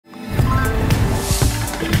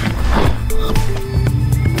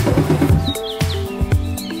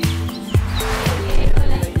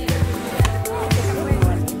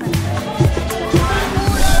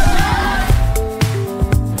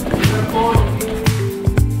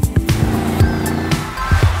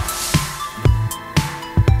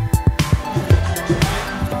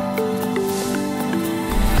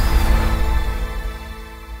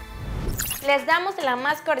damos la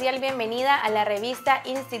más cordial bienvenida a la revista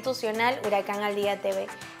institucional Huracán al Día TV,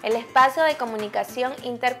 el espacio de comunicación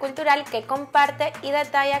intercultural que comparte y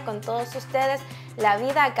detalla con todos ustedes la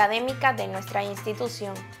vida académica de nuestra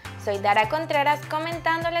institución. Soy Dara Contreras,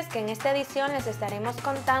 comentándoles que en esta edición les estaremos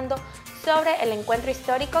contando sobre el encuentro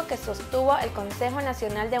histórico que sostuvo el Consejo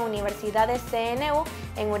Nacional de Universidades CNU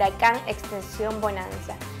en Huracán Extensión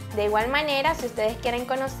Bonanza. De igual manera, si ustedes quieren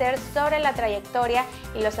conocer sobre la trayectoria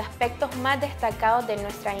y los aspectos más destacados de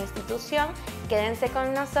nuestra institución, quédense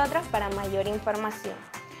con nosotros para mayor información.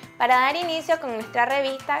 Para dar inicio con nuestra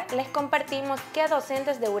revista, les compartimos que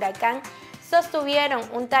docentes de Huracán sostuvieron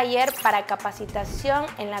un taller para capacitación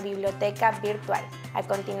en la biblioteca virtual. A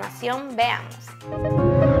continuación, veamos.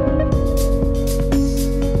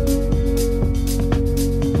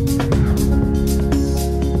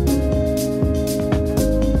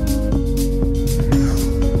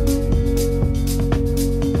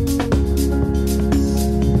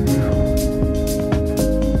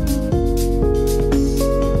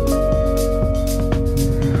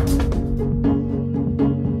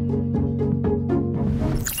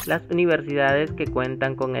 Las universidades que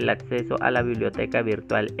cuentan con el acceso a la biblioteca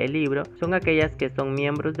virtual El Libro son aquellas que son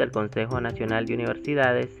miembros del Consejo Nacional de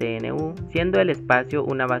Universidades CNU, siendo el espacio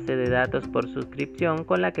una base de datos por suscripción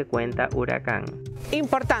con la que cuenta Huracán.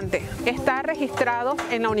 Importante, estar registrado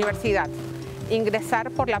en la universidad.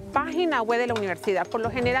 Ingresar por la página web de la universidad. Por lo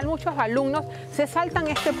general muchos alumnos se saltan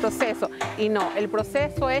este proceso y no, el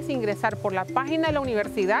proceso es ingresar por la página de la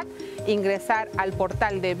universidad, ingresar al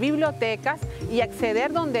portal de bibliotecas y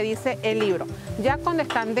acceder donde dice el libro. Ya cuando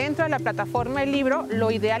están dentro de la plataforma del libro,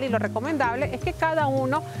 lo ideal y lo recomendable es que cada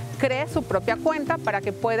uno cree su propia cuenta para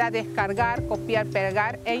que pueda descargar, copiar,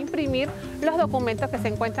 pegar e imprimir los documentos que se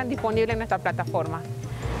encuentran disponibles en nuestra plataforma.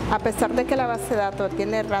 A pesar de que la base de datos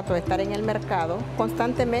tiene rato de estar en el mercado,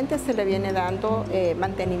 constantemente se le viene dando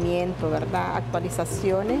mantenimiento, ¿verdad?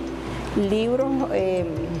 Actualizaciones, libros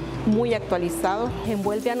muy actualizados.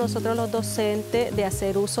 Envuelve a nosotros los docentes de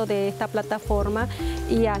hacer uso de esta plataforma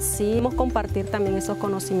y así compartir también esos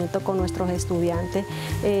conocimientos con nuestros estudiantes,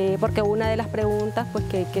 porque una de las preguntas pues,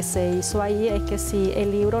 que se hizo ahí es que si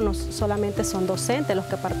el libro no solamente son docentes los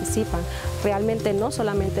que participan, realmente no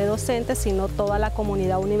solamente docentes, sino toda la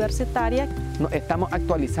comunidad universitaria. Nos estamos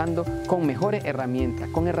actualizando con mejores herramientas,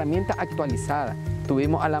 con herramientas actualizadas.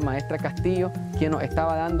 Tuvimos a la maestra Castillo, quien nos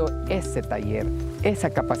estaba dando ese taller, esa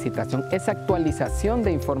capacitación, esa actualización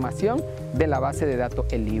de información de la base de datos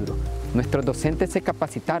El Libro. Nuestros docentes se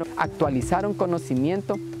capacitaron, actualizaron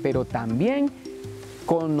conocimiento, pero también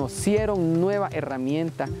conocieron nuevas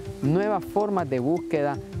herramientas, nuevas formas de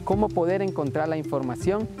búsqueda, cómo poder encontrar la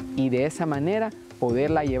información y de esa manera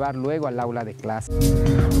poderla llevar luego al aula de clase.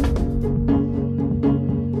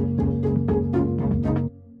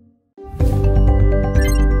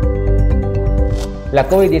 La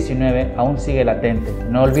COVID-19 aún sigue latente.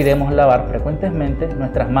 No olvidemos lavar frecuentemente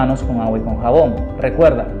nuestras manos con agua y con jabón.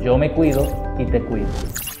 Recuerda, yo me cuido y te cuido.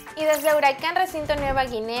 Y desde Huracán Recinto Nueva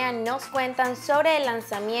Guinea nos cuentan sobre el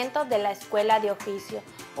lanzamiento de la Escuela de Oficio,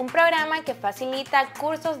 un programa que facilita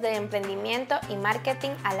cursos de emprendimiento y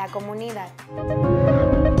marketing a la comunidad.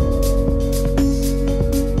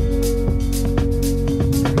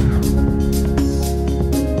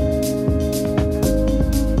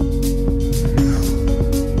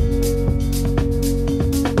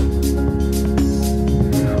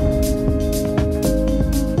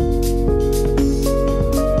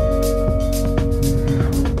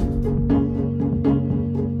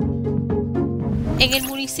 En el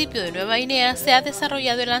municipio de Nueva Guinea se ha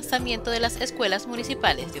desarrollado el lanzamiento de las escuelas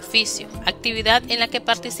municipales de oficio, actividad en la que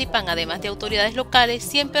participan además de autoridades locales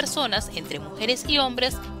 100 personas entre mujeres y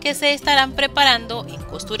hombres que se estarán preparando en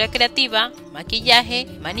costura creativa, maquillaje,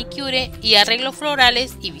 manicure y arreglos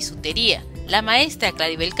florales y bisutería. La maestra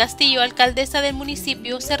Claribel Castillo, alcaldesa del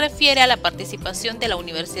municipio, se refiere a la participación de la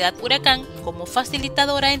Universidad Huracán como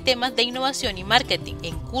facilitadora en temas de innovación y marketing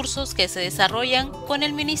en cursos que se desarrollan con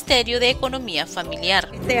el Ministerio de Economía Familiar.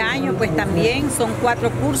 Este año pues también son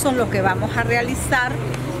 4 cursos los que vamos a realizar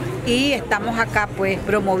y estamos acá pues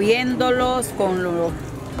promoviéndolos con los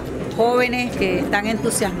jóvenes que están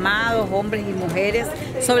entusiasmados, hombres y mujeres,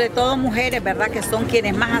 sobre todo mujeres, ¿verdad?, que son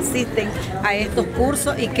quienes más asisten a estos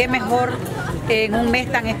cursos, y qué mejor en un mes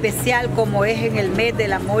tan especial como es en el mes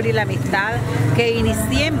del amor y la amistad, que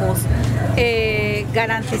iniciemos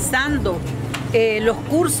garantizando los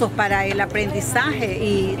cursos para el aprendizaje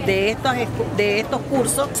y de estos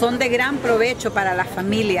cursos son de gran provecho para las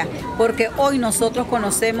familias, porque hoy nosotros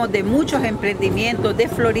conocemos de muchos emprendimientos de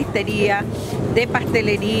floristería, de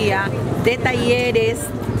pastelería, de talleres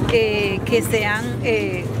que se han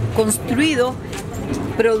construido.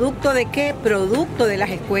 ¿Producto de qué? Producto de las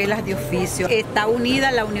escuelas de oficio. Está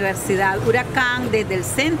unida la Universidad URACCAN desde el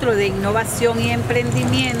Centro de Innovación y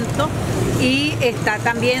Emprendimiento y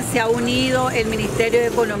también se ha unido el Ministerio de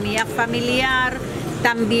Economía Familiar,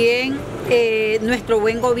 también nuestro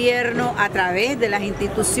buen gobierno a través de las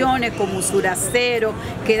instituciones como Usuracero,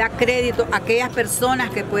 que da crédito a aquellas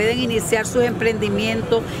personas que pueden iniciar sus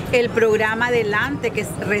emprendimientos, el programa Adelante que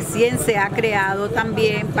recién se ha creado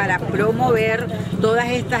también para promover todas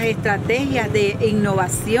estas estrategias de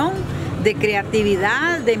innovación, de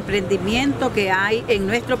creatividad, de emprendimiento que hay en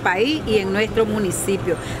nuestro país y en nuestro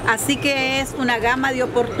municipio. Así que es una gama de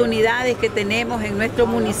oportunidades que tenemos en nuestro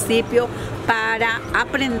municipio para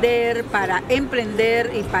aprender, para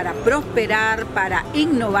emprender y para prosperar, para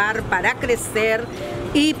innovar, para crecer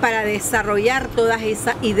y para desarrollar todas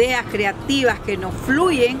esas ideas creativas que nos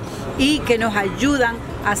fluyen y que nos ayudan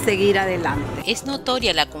a seguir adelante. Es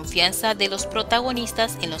notoria la confianza de los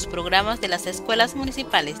protagonistas en los programas de las escuelas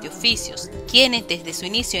municipales de oficios, quienes desde su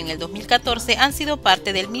inicio en el 2014 han sido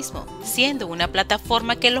parte del mismo, siendo una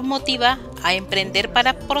plataforma que los motiva a emprender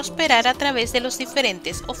para prosperar a través de los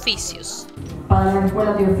diferentes oficios. Para las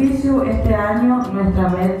escuelas de oficio, este año nuestra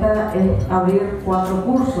meta es abrir 4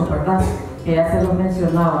 cursos, ¿verdad? Que ya se los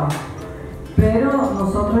mencionaba. Pero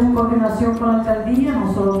nosotros en coordinación con la alcaldía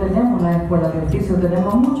no solo tenemos las escuelas de oficio,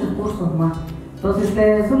 tenemos muchos cursos más.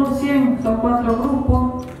 Entonces son 100, son 4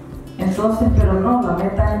 grupos, entonces, pero no, la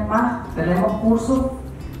meta es más. Tenemos cursos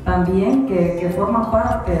también que forman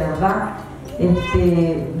parte, ¿verdad?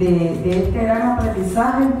 De este gran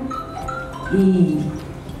aprendizaje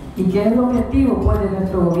y que es el objetivo pues, de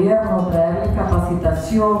nuestro gobierno, traerles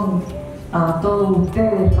capacitación a todos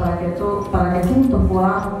ustedes para que juntos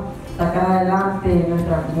podamos sacar adelante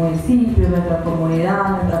nuestro municipio, nuestra comunidad,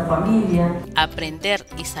 nuestra familia. Aprender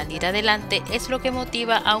y salir adelante es lo que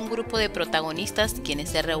motiva a un grupo de protagonistas quienes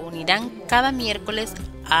se reunirán cada miércoles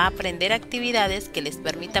a aprender actividades que les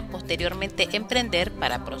permita posteriormente emprender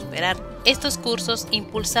para prosperar. Estos cursos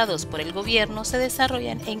impulsados por el gobierno se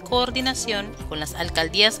desarrollan en coordinación con las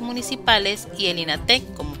alcaldías municipales y el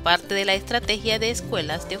INATEC como parte de la estrategia de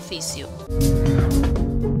escuelas de oficio.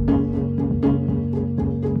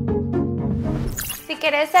 Si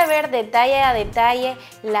querés saber detalle a detalle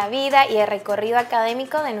la vida y el recorrido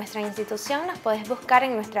académico de nuestra institución, nos podés buscar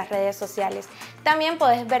en nuestras redes sociales. También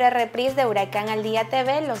podés ver el reprise de Huracán al Día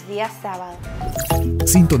TV los días sábados.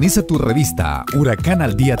 Sintoniza tu revista Huracán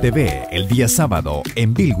al Día TV el día sábado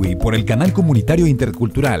en Bilwi por el canal comunitario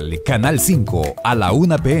intercultural Canal 5 a la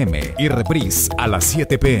 1 p.m. y reprise a las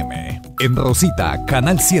 7 p.m. En Rosita,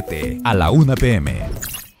 Canal 7 a la 1 p.m.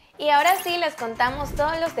 Y ahora sí les contamos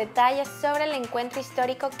todos los detalles sobre el encuentro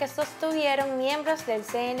histórico que sostuvieron miembros del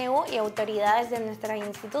CNU y autoridades de nuestra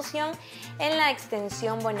institución en la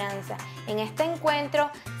extensión Bonanza. En este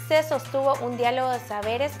encuentro se sostuvo un diálogo de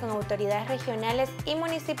saberes con autoridades regionales y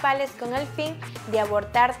municipales con el fin de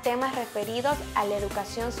abordar temas referidos a la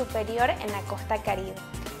educación superior en la costa caribe.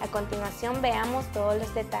 A continuación veamos todos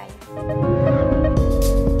los detalles.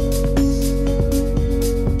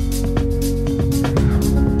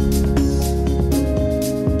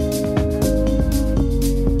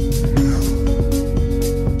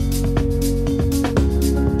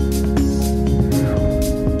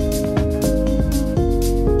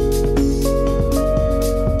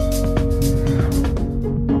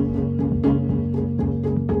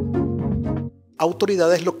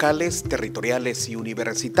 Autoridades locales, territoriales y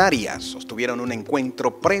universitarias sostuvieron un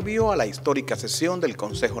encuentro previo a la histórica sesión del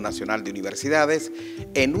Consejo Nacional de Universidades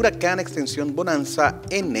en Huracán Extensión Bonanza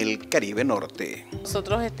en el Caribe Norte.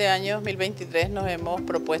 Nosotros este año 2023 nos hemos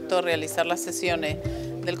propuesto realizar las sesiones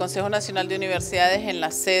del Consejo Nacional de Universidades en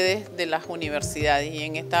las sedes de las universidades y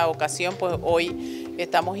en esta ocasión pues hoy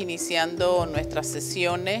estamos iniciando nuestras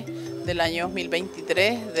sesiones del año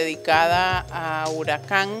 2023 dedicada a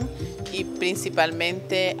Huracán y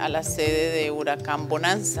principalmente a la sede de Huracán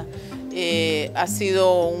Bonanza. Ha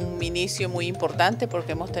sido un inicio muy importante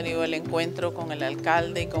porque hemos tenido el encuentro con el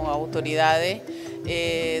alcalde y con autoridades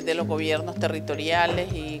de los gobiernos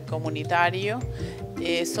territoriales y comunitarios.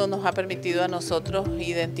 Eso nos ha permitido a nosotros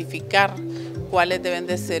identificar cuáles deben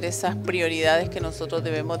de ser esas prioridades que nosotros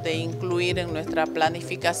debemos de incluir en nuestra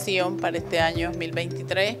planificación para este año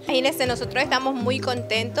 2023. Imagínense, nosotros estamos muy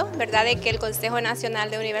contentos, ¿verdad?, de que el Consejo Nacional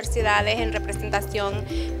de Universidades, en representación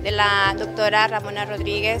de la doctora Ramona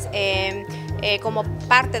Rodríguez, como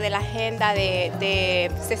parte de la agenda de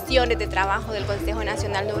sesiones de trabajo del Consejo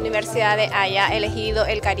Nacional de Universidades, haya elegido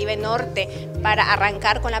el Caribe Norte para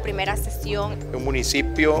arrancar con la primera sesión. Un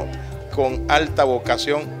municipio con alta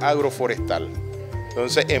vocación agroforestal.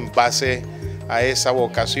 Entonces, en base a esa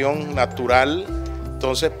vocación natural,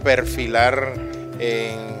 entonces perfilar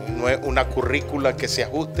una currícula que se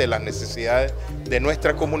ajuste a las necesidades de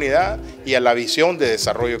nuestra comunidad y a la visión de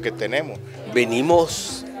desarrollo que tenemos.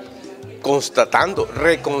 Venimos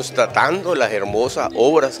reconstatando las hermosas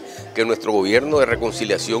obras que nuestro gobierno de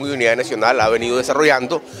reconciliación y unidad nacional ha venido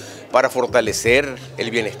desarrollando para fortalecer el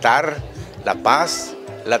bienestar, la paz,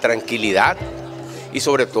 la tranquilidad y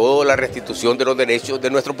sobre todo la restitución de los derechos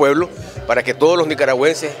de nuestro pueblo para que todos los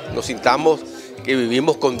nicaragüenses nos sintamos que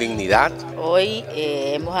vivimos con dignidad. Hoy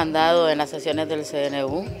hemos andado en las sesiones del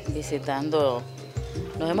CNU visitando,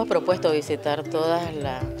 nos hemos propuesto visitar todas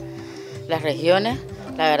las regiones.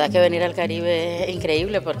 La verdad que venir al Caribe es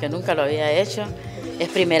increíble porque nunca lo había hecho. Es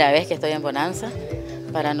primera vez que estoy en Bonanza.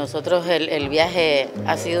 Para nosotros el viaje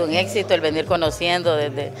ha sido un éxito, el venir conociendo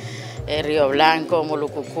desde Río Blanco,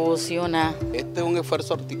 Molucucú, Ciuna. Este es un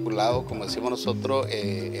esfuerzo articulado, como decimos nosotros,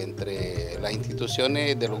 entre las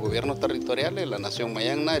instituciones de los gobiernos territoriales, la Nación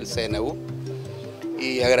Mayagna, el CNU,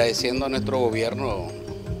 y agradeciendo a nuestro gobierno,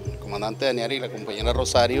 el comandante Daniel y la compañera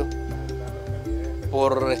Rosario,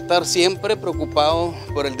 por estar siempre preocupados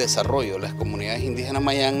por el desarrollo de las comunidades indígenas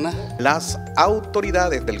mayagnas. Las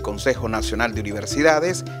autoridades del Consejo Nacional de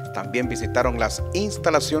Universidades también visitaron las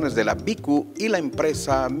instalaciones de la BICU y la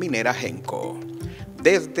empresa minera Genco.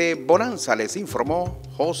 Desde Bonanza les informó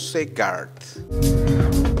José Gart.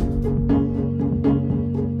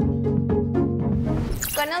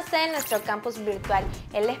 Conoce nuestro campus virtual,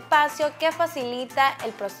 el espacio que facilita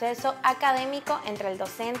el proceso académico entre el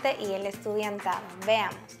docente y el estudiantado.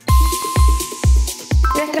 Veamos.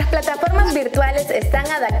 Nuestras plataformas virtuales están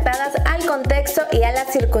adaptadas al contexto y a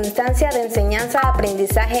las circunstancias de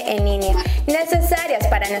enseñanza-aprendizaje en línea necesarias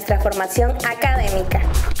para nuestra formación académica.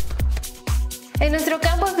 En nuestro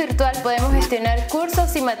campus virtual podemos gestionar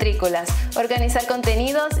cursos y matrículas, organizar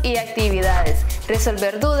contenidos y actividades,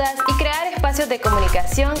 resolver dudas y crear espacios de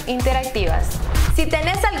comunicación interactivas. Si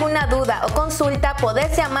tenés alguna duda o consulta,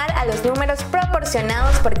 podés llamar a los números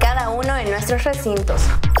proporcionados por cada uno de nuestros recintos.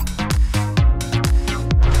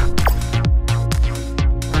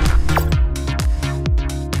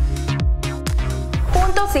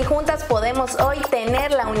 Y juntas podemos hoy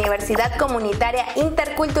tener la Universidad Comunitaria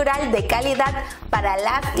Intercultural de calidad para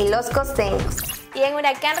las y los costeños. Y en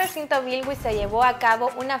Huracán Recinto Bilwi se llevó a cabo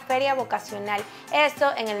una feria vocacional, esto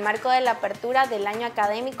en el marco de la apertura del año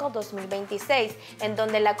académico 2026, en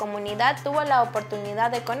donde la comunidad tuvo la oportunidad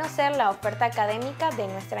de conocer la oferta académica de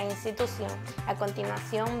nuestra institución. A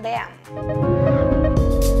continuación, veamos.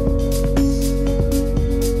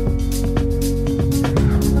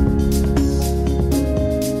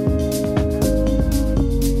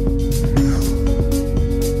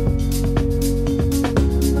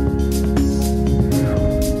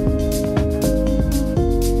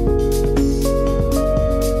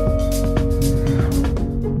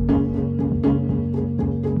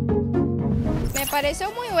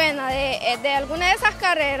 Pareció muy buena, de alguna de esas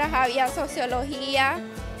carreras había sociología,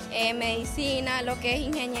 medicina, lo que es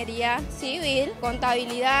ingeniería civil,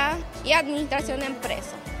 contabilidad y administración de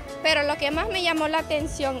empresas. Pero lo que más me llamó la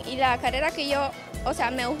atención y la carrera que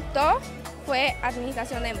me gustó fue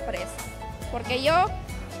administración de empresas, porque yo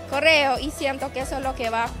correo y siento que eso es lo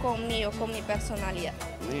que va conmigo, con mi personalidad.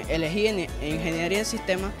 Elegí ingeniería en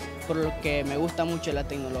sistemas por lo que me gusta mucho la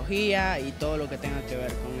tecnología y todo lo que tenga que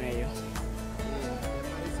ver con ello.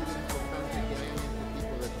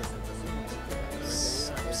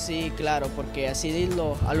 Sí, claro, porque así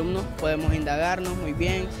los alumnos podemos indagarnos muy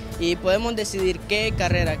bien y podemos decidir qué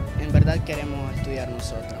carrera en verdad queremos estudiar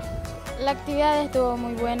nosotros. La actividad estuvo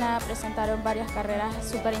muy buena, presentaron varias carreras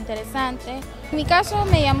súper interesantes. En mi caso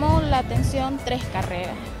me llamó la atención 3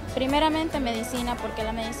 carreras. Primeramente medicina, porque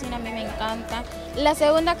la medicina a mí me encanta. La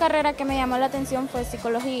segunda carrera que me llamó la atención fue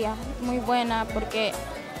psicología, muy buena porque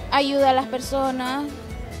ayuda a las personas,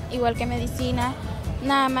 igual que medicina,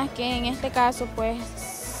 nada más que en este caso pues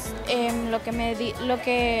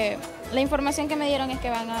la información que me dieron es que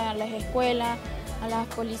van a las escuelas, a las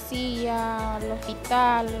policías, al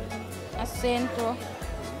hospital, a centros.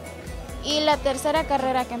 Y la tercera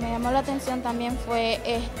carrera que me llamó la atención también fue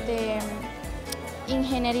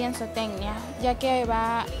ingeniería en zootecnia, ya que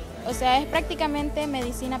es prácticamente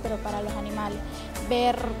medicina pero para los animales,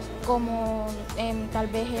 ver cómo tal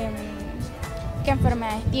vez qué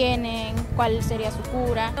enfermedades tienen, cuál sería su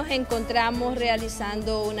cura. Nos encontramos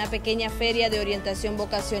realizando una pequeña feria de orientación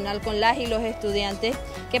vocacional con las y los estudiantes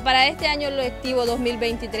que para este año lectivo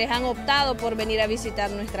 2023 han optado por venir a visitar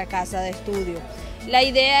nuestra casa de estudio. La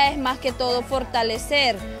idea es más que todo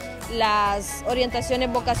fortalecer las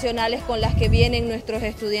orientaciones vocacionales con las que vienen nuestros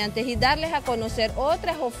estudiantes y darles a conocer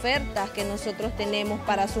otras ofertas que nosotros tenemos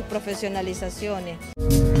para sus profesionalizaciones.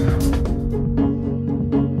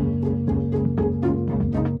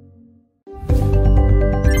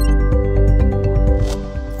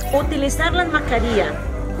 Utilizar las mascarillas,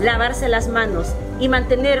 lavarse las manos y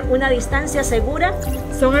mantener una distancia segura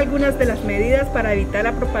son algunas de las medidas para evitar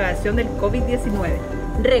la propagación del COVID-19.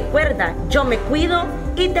 Recuerda, yo me cuido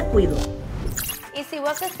y te cuido. Y si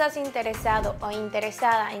vos estás interesado o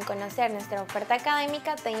interesada en conocer nuestra oferta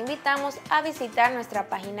académica, te invitamos a visitar nuestra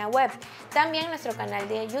página web, también nuestro canal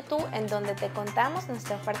de YouTube, en donde te contamos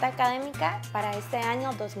nuestra oferta académica para este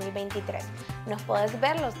año 2023. Nos puedes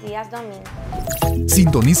ver los días domingos.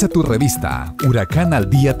 Sintoniza tu revista Huracán al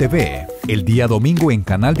Día TV, el día domingo en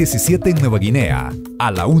Canal 17 en Nueva Guinea,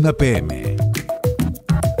 a la 1 p.m.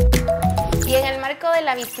 Y en el marco de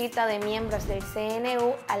la visita de miembros del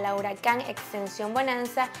CNU a la Huracán Extensión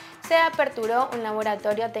Bonanza, se aperturó un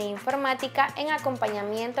laboratorio de informática en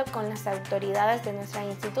acompañamiento con las autoridades de nuestra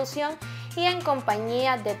institución y en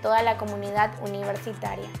compañía de toda la comunidad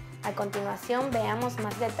universitaria. A continuación, veamos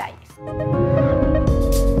más detalles.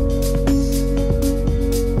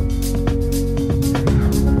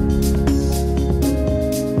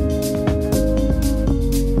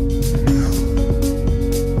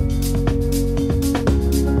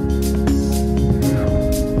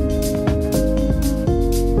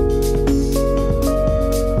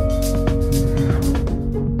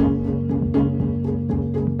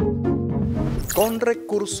 Con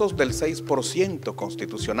recursos del 6%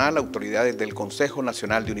 constitucional, autoridades del Consejo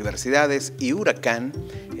Nacional de Universidades y URACCAN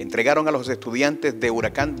entregaron a los estudiantes de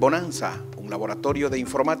URACCAN Bonanza, un laboratorio de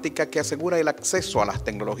informática que asegura el acceso a las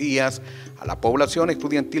tecnologías a la población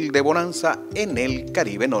estudiantil de Bonanza en el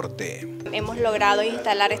Caribe Norte. Hemos logrado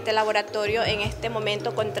instalar este laboratorio en este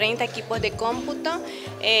momento con 30 equipos de cómputo,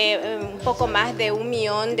 un poco más de 1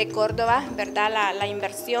 millón de Córdoba, ¿verdad? La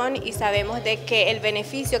inversión, y sabemos de que el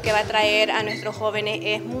beneficio que va a traer a nuestros jóvenes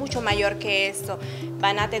es mucho mayor que eso.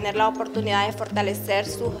 Van a tener la oportunidad de fortalecer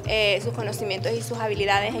sus conocimientos y sus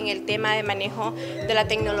habilidades en el tema de manejo de la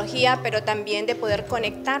tecnología, pero también de poder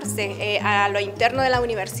conectarse a lo interno de la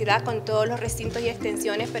universidad con todos los recintos y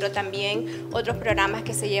extensiones, pero también otros programas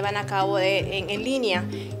que se llevan a cabo en línea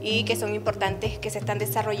y que son importantes, que se están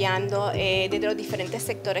desarrollando desde los diferentes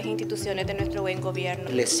sectores e instituciones de nuestro buen gobierno.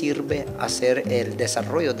 Les sirve hacer el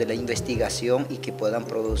desarrollo de la investigación y que puedan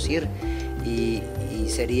producir, y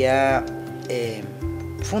sería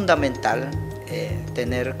fundamental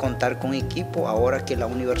contar con equipo ahora que la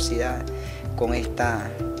universidad, con estas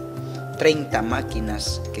 30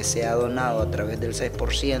 máquinas que se ha donado a través del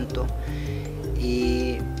 6%,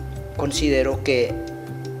 y considero que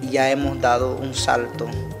ya hemos dado un salto,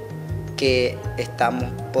 que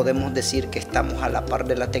podemos decir que estamos a la par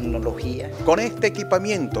de la tecnología. Con este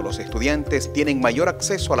equipamiento, los estudiantes tienen mayor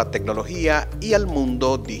acceso a la tecnología y al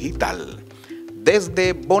mundo digital.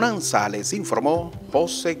 Desde Bonanza les informó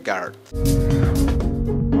José Gard.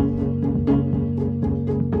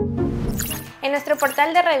 En nuestro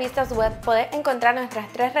portal de revistas web podés encontrar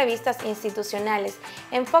nuestras 3 revistas institucionales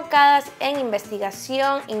enfocadas en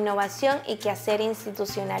investigación, innovación y quehacer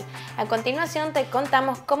institucional. A continuación te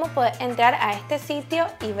contamos cómo podés entrar a este sitio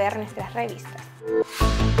y ver nuestras revistas.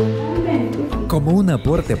 Como un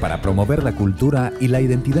aporte para promover la cultura y la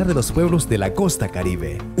identidad de los pueblos de la costa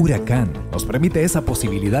caribe, Huracán nos permite esa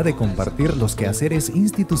posibilidad de compartir los quehaceres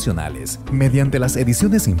institucionales mediante las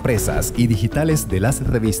ediciones impresas y digitales de las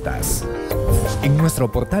revistas. En nuestro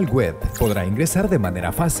portal web podrá ingresar de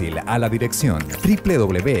manera fácil a la dirección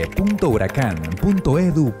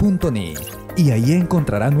www.uraccan.edu.ni y ahí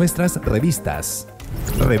encontrará nuestras revistas.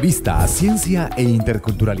 Revista Ciencia e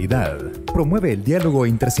Interculturalidad promueve el diálogo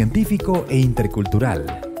intercientífico e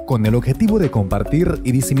intercultural con el objetivo de compartir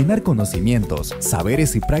y diseminar conocimientos,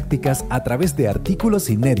 saberes y prácticas a través de artículos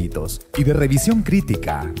inéditos y de revisión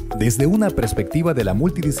crítica desde una perspectiva de la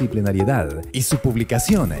multidisciplinariedad, y su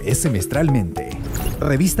publicación es semestralmente.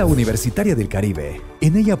 Revista Universitaria del Caribe.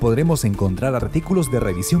 En ella podremos encontrar artículos de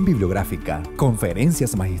revisión bibliográfica,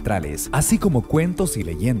 conferencias magistrales, así como cuentos y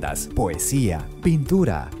leyendas, poesía,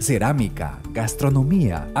 pintura, cerámica,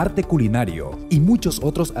 gastronomía, arte culinario y muchos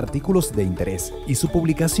otros artículos de interés, y su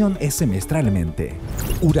publicación es semestralmente.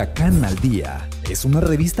 Huracán al Día es una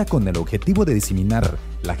revista con el objetivo de diseminar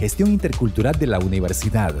la gestión intercultural de la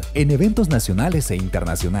universidad en eventos nacionales e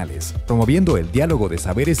internacionales, promoviendo el diálogo de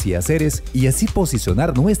saberes y haceres y así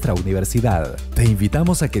posicionar nuestra universidad. Te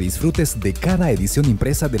invitamos a que disfrutes de cada edición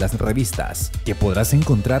impresa de las revistas, que podrás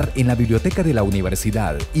encontrar en la biblioteca de la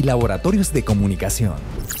universidad y laboratorios de comunicación.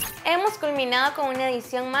 Hemos culminado con una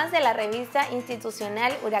edición más de la revista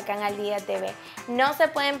institucional Huracán al Día TV. No se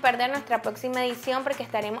pueden perder nuestra próxima edición porque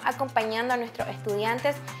estaremos acompañando a nuestros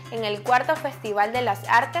estudiantes en el 4º Festival de las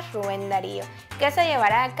Artes Rubén Darío, que se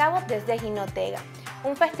llevará a cabo desde Jinotega.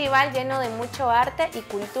 Un festival lleno de mucho arte y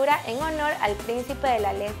cultura en honor al príncipe de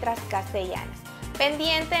las letras castellanas.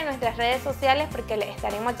 Pendiente de nuestras redes sociales porque les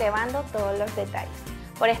estaremos llevando todos los detalles.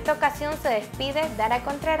 Por esta ocasión se despide Dara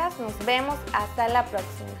Contreras, nos vemos hasta la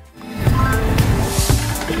próxima.